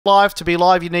live. To be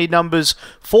live, you need numbers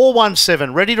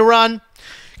 417. Ready to run.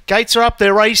 Gates are up,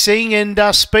 they're racing, and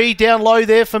speed down low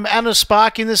there from Anna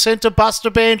Spark in the centre.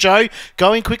 Buster Banjo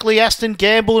going quickly. Aston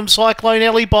Gamble and Cyclone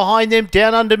Ellie behind them.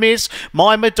 Down under Miss.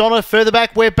 My Madonna further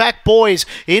back. We're back, boys.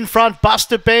 In front,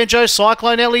 Buster Banjo,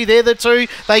 Cyclone Ellie. They're the two.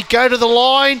 They go to the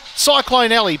line.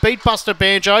 Cyclone Ellie beat Buster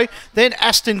Banjo. Then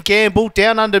Aston Gamble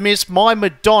down under Miss. My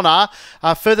Madonna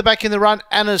further back in the run.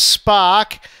 Anna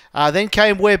Spark. Then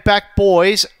came We're Back,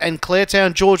 Boys, and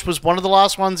Claretown George was one of the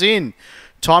last ones in.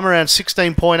 Time around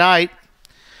 16.8.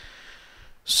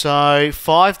 So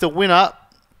 5 the winner.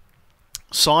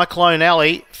 Cyclone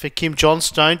Alley for Kim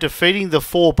Johnstone, defeating the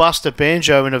 4 Buster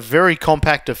Banjo in a very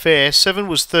compact affair. 7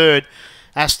 was third,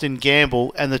 Aston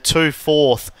Gamble, and the 2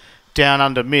 fourth, Down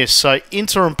Under Miss. So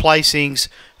interim placings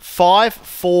 5,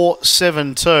 4,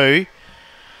 7, 2.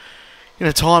 In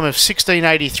a time of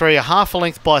 16.83, a half a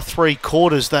length by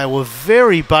 3/4. They were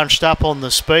very bunched up on the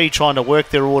speed trying to work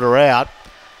their order out.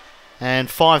 And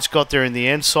 5's got there in the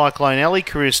end. Cyclone Alley,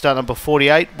 career start number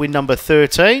 48, win number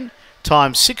 13.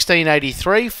 Time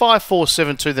 16.83, 5, 4,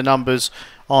 7, 2 the numbers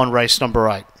on race number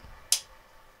 8.